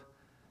carved,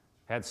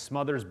 had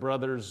Smothers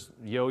Brothers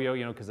yo-yo,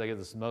 you know, because I get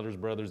the Smothers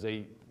Brothers,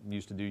 they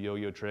used to do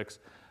yo-yo tricks.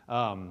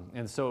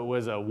 And so it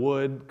was a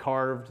wood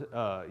carved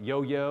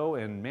yo-yo,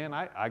 and man,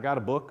 I got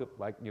a book,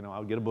 like, you know, I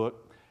would get a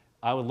book.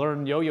 I would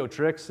learn yo-yo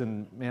tricks,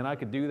 and man, I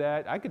could do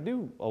that. I could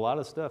do a lot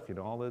of stuff, you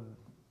know,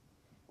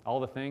 all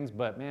the things,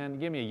 but man,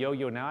 give me a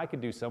yo-yo now, I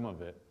could do some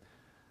of it.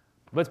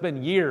 But it's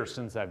been years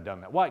since I've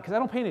done that. Why? Because I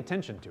don't pay any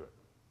attention to it.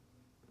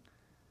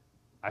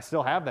 I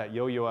still have that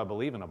yo-yo, I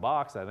believe, in a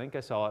box. I think I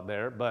saw it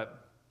there,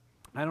 but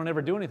I don't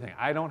ever do anything.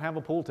 I don't have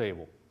a pool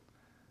table.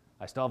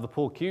 I still have the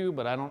pool cue,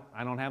 but I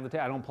don't have the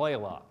table. I don't play a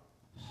lot.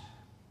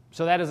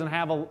 So that doesn't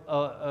have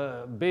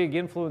a big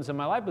influence in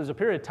my life. But there's a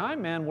period of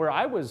time, man, where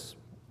I was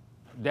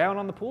down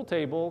on the pool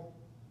table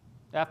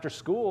after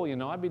school. You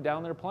know, I'd be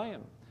down there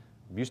playing.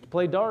 I used to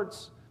play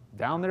darts,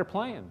 down there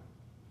playing.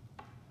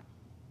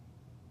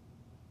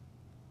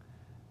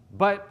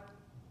 But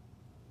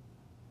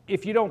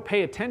if you don't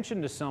pay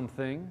attention to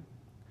something,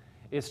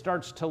 it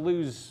starts to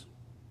lose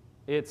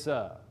its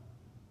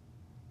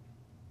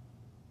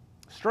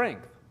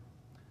strength.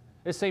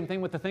 It's the same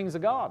thing with the things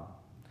of God.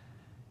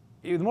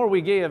 The more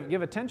we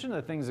give attention to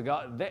the things of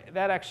God,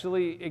 that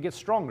actually, it gets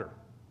stronger.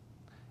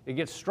 It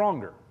gets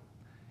stronger.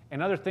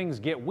 And other things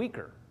get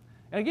weaker.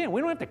 And again, we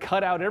don't have to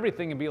cut out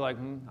everything and be like,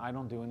 I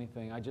don't do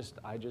anything. I just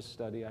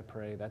study, I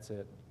pray, that's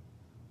it.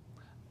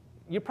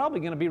 You're probably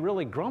going to be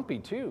really grumpy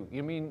too.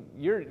 I mean,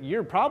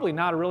 you're probably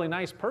not a really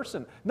nice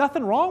person.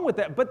 Nothing wrong with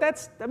that, but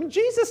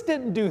Jesus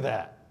didn't do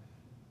that.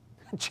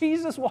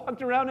 Jesus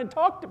walked around and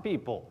talked to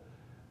people.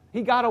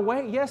 He got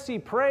away. Yes, he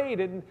prayed,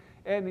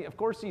 and of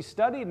course he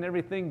studied and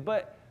everything,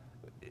 but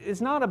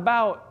it's not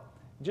about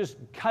just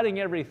cutting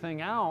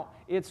everything out.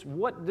 It's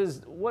what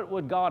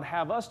would God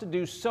have us to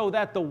do so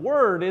that the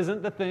Word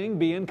isn't the thing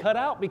being cut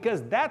out,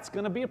 because that's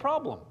going to be a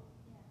problem.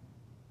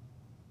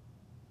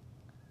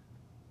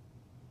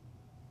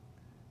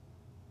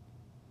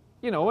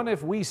 You know, and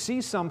if we see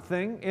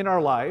something in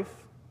our life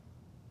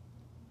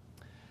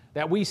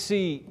that we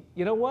see,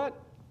 you know what?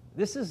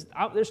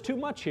 There's too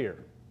much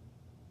here.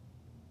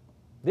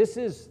 This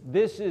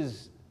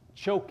is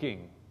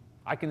choking.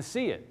 I can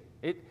see it.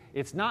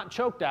 It's not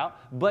choked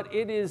out, but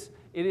it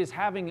is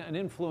having an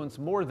influence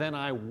more than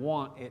I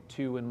want it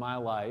to in my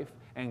life,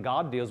 and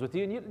God deals with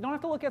you. And you don't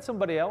have to look at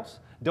somebody else.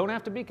 Don't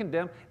have to be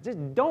condemned.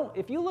 Just don't.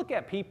 If you look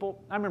at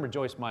people, I remember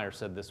Joyce Meyer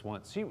said this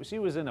once. She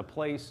was in a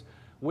place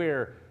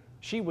where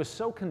she was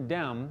so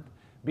condemned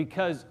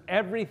because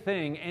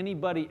everything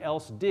anybody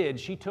else did,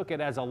 she took it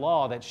as a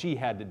law that she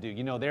had to do.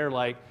 You know,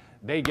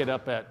 they get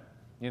up at,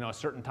 you know, a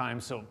certain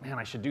time, so man,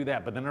 I should do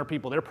that. But then there are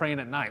people, they're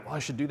praying at night. Well, I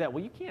should do that.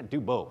 Well, you can't do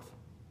both.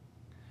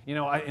 You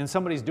know, and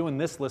somebody's doing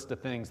this list of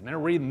things, and they're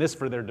reading this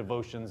for their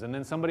devotions, and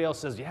then somebody else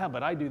says, yeah,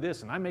 but I do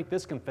this, and I make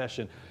this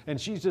confession. And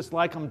she's just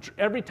like,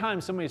 every time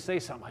somebody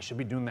says something, I should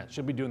be doing that,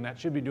 should be doing that,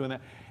 should be doing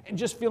that, and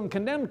just feeling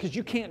condemned because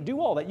you can't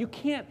do all that. You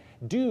can't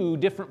do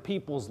different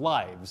people's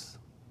lives.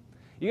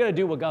 You got to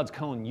do what God's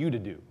calling you to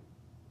do.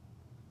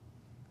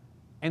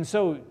 And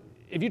so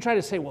if you try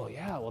to say, well,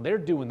 they're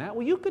doing that,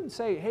 well, you could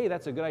say, hey,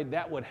 that's a good idea.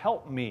 That would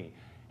help me,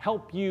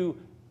 help you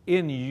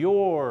in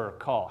your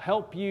call,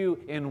 help you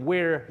in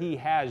where He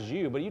has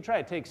you. But you try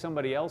to take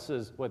somebody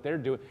else's, what they're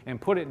doing, and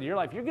put it into your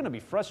life, you're going to be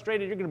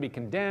frustrated, you're going to be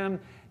condemned.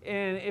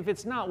 And if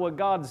it's not what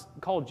God's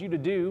called you to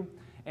do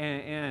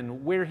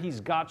and where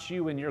He's got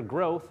you in your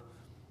growth,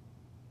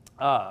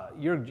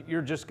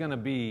 you're just going to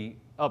be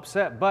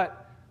upset.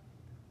 But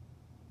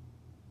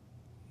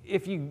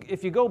if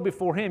you go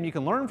before Him, you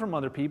can learn from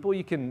other people.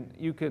 You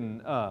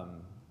can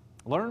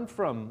learn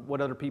from what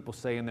other people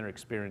say in their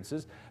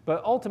experiences.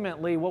 But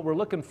ultimately, what we're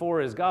looking for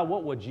is, God,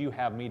 what would you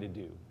have me to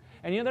do?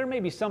 And you know, there may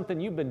be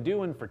something you've been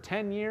doing for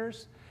 10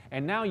 years,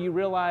 and now you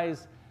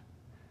realize,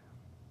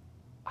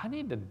 I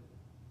need to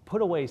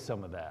put away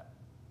some of that.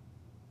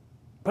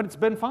 But it's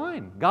been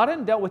fine. God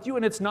hadn't dealt with you,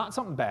 and it's not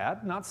something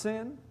bad, not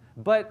sin.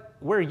 But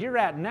where you're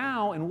at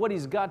now and what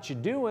He's got you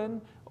doing,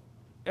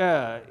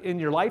 in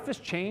your life has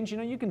changed. You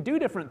know, you can do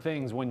different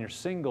things when you're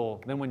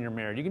single than when you're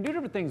married. You can do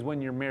different things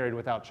when you're married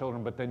without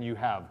children, but then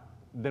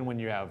when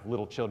you have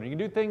little children. You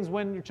can do things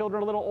when your children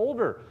are a little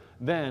older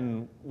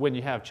than when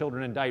you have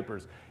children in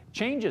diapers.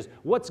 Changes.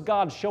 What's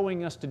God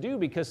showing us to do?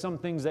 Because some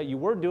things that you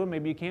were doing,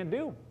 maybe you can't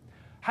do.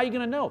 How are you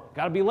going to know?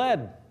 Got to be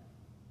led.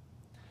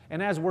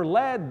 And as we're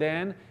led,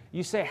 then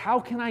you say, how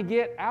can I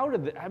get out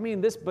of it? I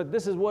mean, this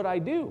is what I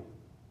do.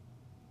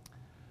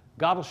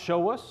 God will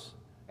show us.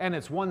 And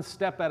it's one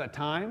step at a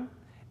time.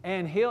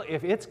 And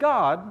if it's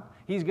God,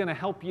 He's going to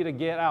help you to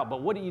get out.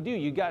 But what do?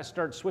 You got to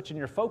start switching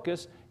your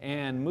focus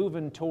and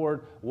moving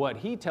toward what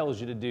He tells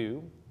you to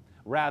do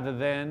rather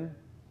than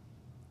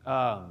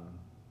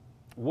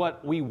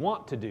what we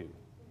want to do.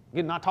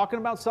 Again, not talking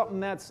about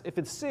something that's, if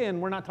it's sin,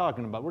 we're not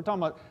talking about. We're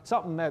talking about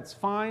something that's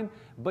fine,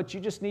 but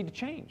you just need to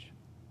change.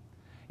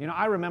 You know,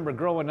 I remember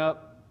growing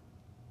up,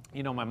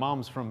 you know, my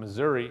mom's from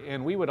Missouri,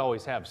 and we would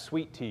always have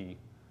sweet tea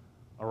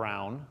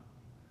around.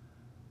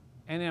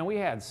 And then we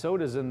had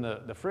sodas in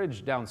the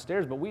fridge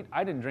downstairs, but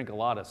I didn't drink a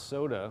lot of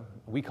soda.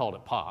 We called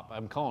it pop.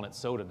 I'm calling it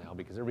soda now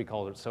because everybody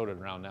calls it soda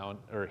around now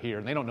or here,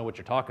 and they don't know what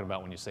you're talking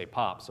about when you say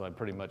pop, so I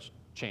pretty much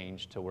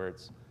changed to where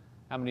it's,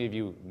 how many of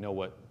you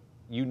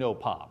know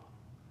pop?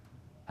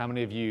 How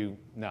many of you,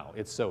 no,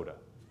 it's soda.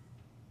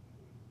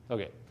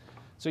 Okay,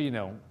 so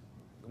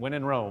when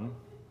in Rome,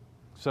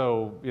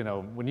 so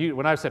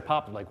when I said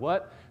pop, I'm like,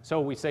 what? So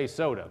we say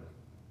soda.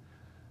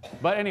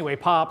 But anyway,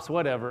 pops,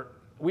 whatever.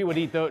 We would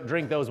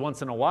drink those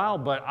once in a while,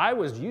 but I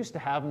was used to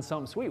having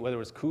something sweet, whether it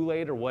was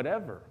Kool-Aid or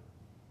whatever,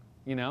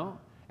 And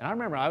I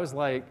remember I was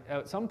like,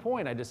 at some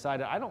point I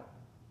decided I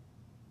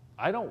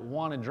don't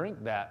want to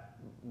drink that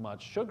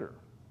much sugar.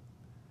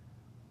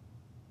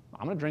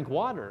 I'm going to drink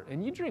water.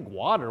 And you drink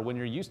water when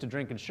you're used to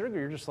drinking sugar,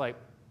 you're just like,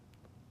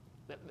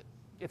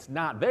 it's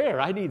not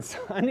there. I need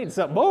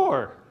something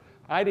more.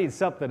 I need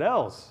something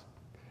else.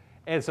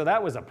 And so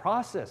that was a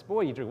process.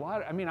 Boy, you drink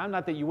water. I mean, I'm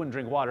not that you wouldn't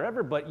drink water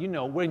ever, but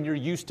when you're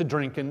used to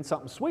drinking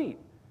something sweet,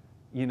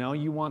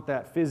 you want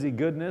that fizzy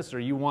goodness or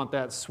you want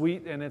that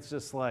sweet, and it's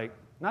just like,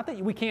 not that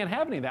we can't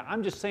have any of that.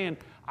 I'm just saying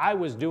I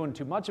was doing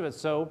too much of it,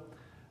 so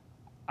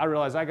I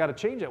realized I got to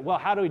change it. Well,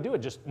 how do we do it?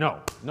 Just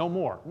no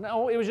more.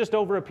 No, it was just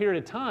over a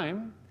period of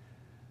time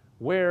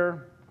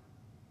where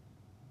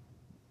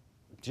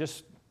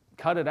just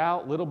cut it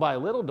out little by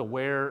little to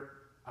where,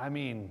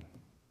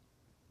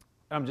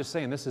 I'm just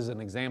saying this is an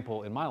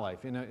example in my life.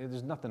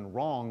 There's nothing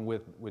wrong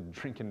with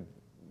drinking,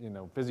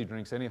 fizzy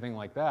drinks, anything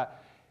like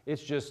that.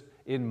 It's just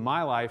in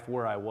my life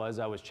where I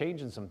was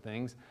changing some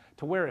things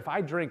to where if I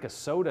drink a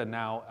soda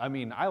now,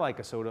 I like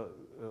a soda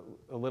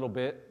a little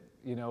bit,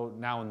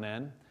 now and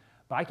then,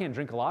 but I can't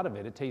drink a lot of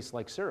it. It tastes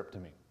like syrup to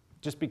me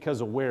just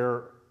because of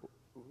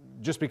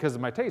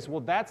my taste.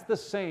 Well, that's the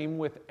same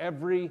with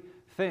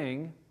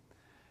everything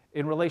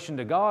in relation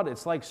to God.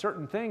 It's like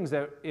certain things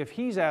that if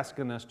He's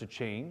asking us to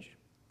change,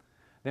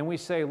 then we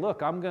say,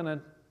 look,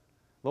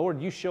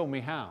 Lord, you show me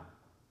how.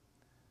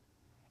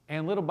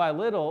 And little by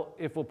little,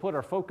 if we'll put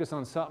our focus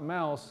on something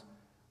else,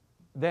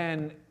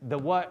 then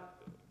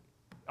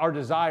our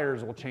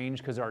desires will change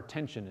because our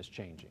attention is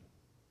changing.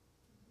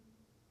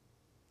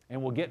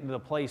 And we'll get into the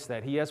place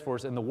that He has for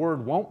us, and the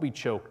Word won't be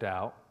choked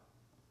out.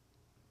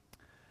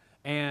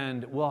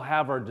 And we'll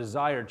have our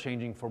desire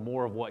changing for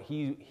more of what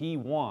He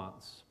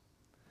wants.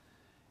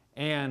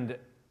 And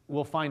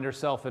we'll find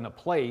ourselves in a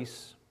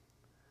place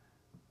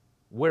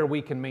where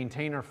we can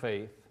maintain our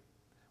faith,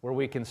 where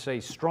we can stay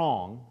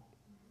strong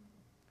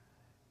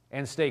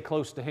and stay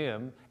close to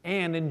Him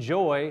and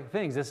enjoy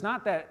things. It's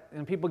not that,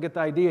 and people get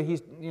the idea,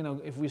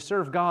 if we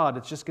serve God,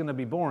 it's just going to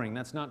be boring.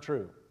 That's not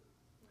true.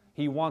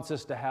 He wants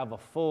us to have a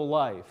full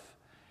life.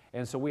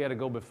 And so we had to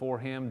go before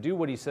Him, do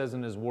what He says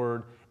in His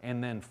Word,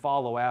 and then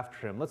follow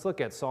after Him. Let's look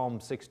at Psalm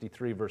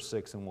 63, verse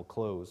 6, and we'll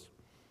close.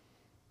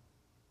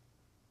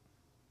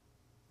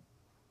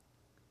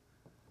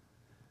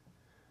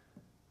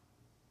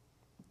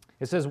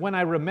 It says, when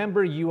I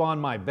remember you on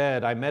my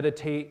bed, I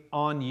meditate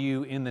on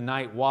you in the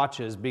night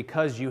watches,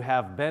 because you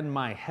have been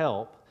my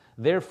help.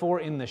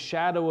 Therefore, in the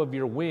shadow of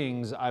your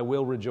wings, I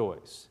will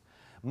rejoice.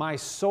 My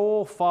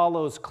soul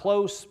follows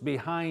close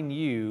behind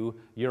you.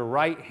 Your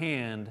right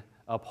hand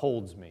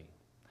upholds me.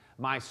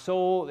 My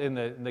soul, in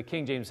the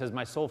King James says,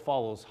 my soul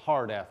follows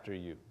hard after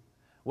you.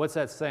 What's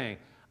that saying?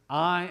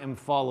 I am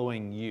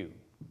following you.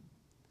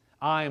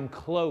 I am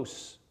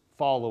close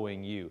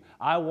following you.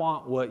 I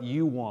want what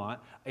you want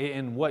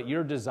and what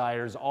your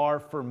desires are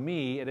for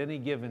me at any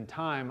given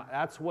time.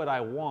 That's what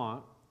I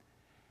want.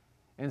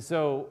 And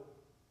so,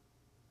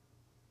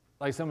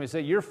 like somebody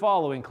said, you're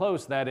following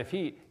close, that if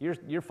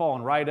you're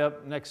following right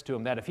up next to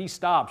Him, that if He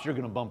stops, you're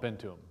going to bump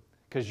into Him.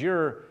 Because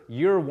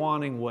you're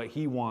wanting what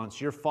He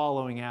wants. You're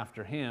following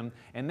after Him.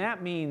 And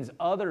that means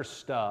other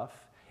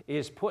stuff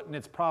is put in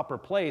its proper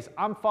place.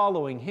 I'm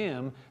following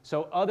Him,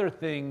 so other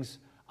things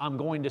I'm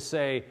going to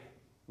say,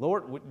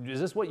 Lord,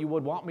 is this what you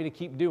would want me to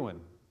keep doing?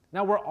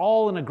 Now, we're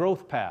all in a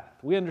growth path.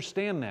 We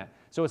understand that.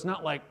 So it's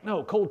not like,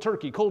 no, cold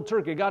turkey,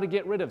 got to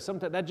get rid of.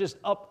 Sometimes that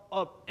just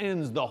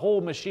upends the whole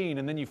machine,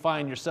 and then you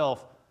find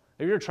yourself,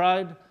 have you ever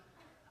tried?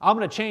 I'm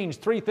going to change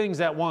 3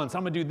 things at once.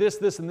 I'm going to do this,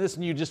 this, and this,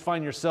 and you just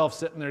find yourself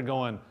sitting there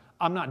going,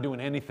 I'm not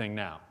doing anything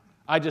now.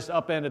 I just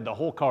upended the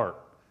whole cart.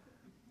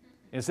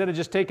 Instead of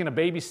just taking a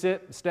baby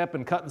step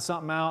and cutting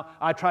something out,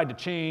 I tried to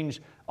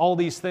change all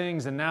these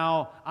things, and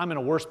now I'm in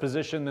a worse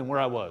position than where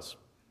I was.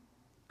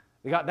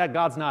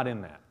 God's not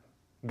in that.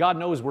 God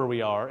knows where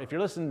we are. If you're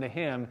listening to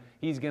Him,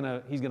 He's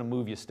gonna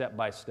move you step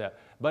by step.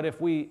 But if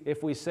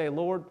we say,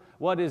 Lord,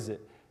 what is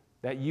it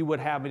that you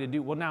would have me to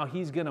do? Well, now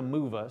He's gonna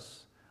move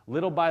us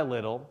little by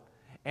little,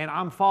 and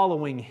I'm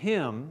following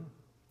Him.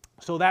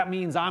 So that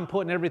means I'm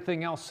putting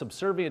everything else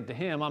subservient to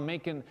Him. I'm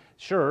making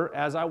sure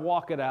as I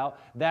walk it out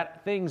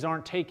that things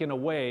aren't taking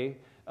away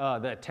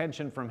the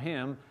attention from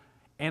Him.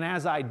 And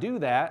as I do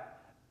that,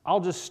 I'll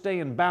just stay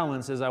in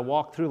balance as I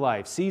walk through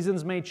life.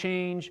 Seasons may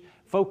change,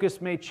 focus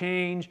may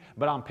change,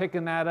 but I'm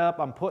picking that up,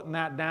 I'm putting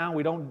that down.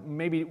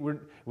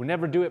 We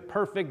never do it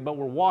perfect, but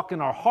we're walking.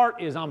 Our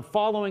heart is, I'm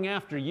following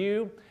after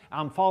you.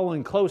 I'm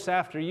following close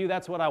after you.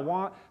 That's what I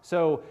want.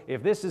 So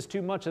if this is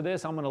too much of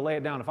this, I'm going to lay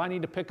it down. If I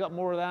need to pick up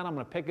more of that, I'm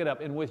going to pick it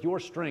up. And with your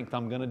strength,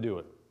 I'm going to do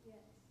it. Yes.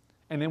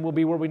 And then we'll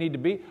be where we need to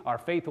be. Our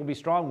faith will be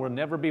strong. We'll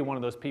never be one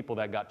of those people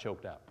that got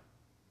choked out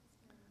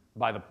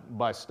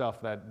by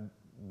stuff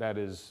that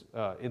is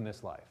in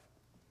this life.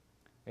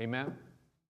 Amen?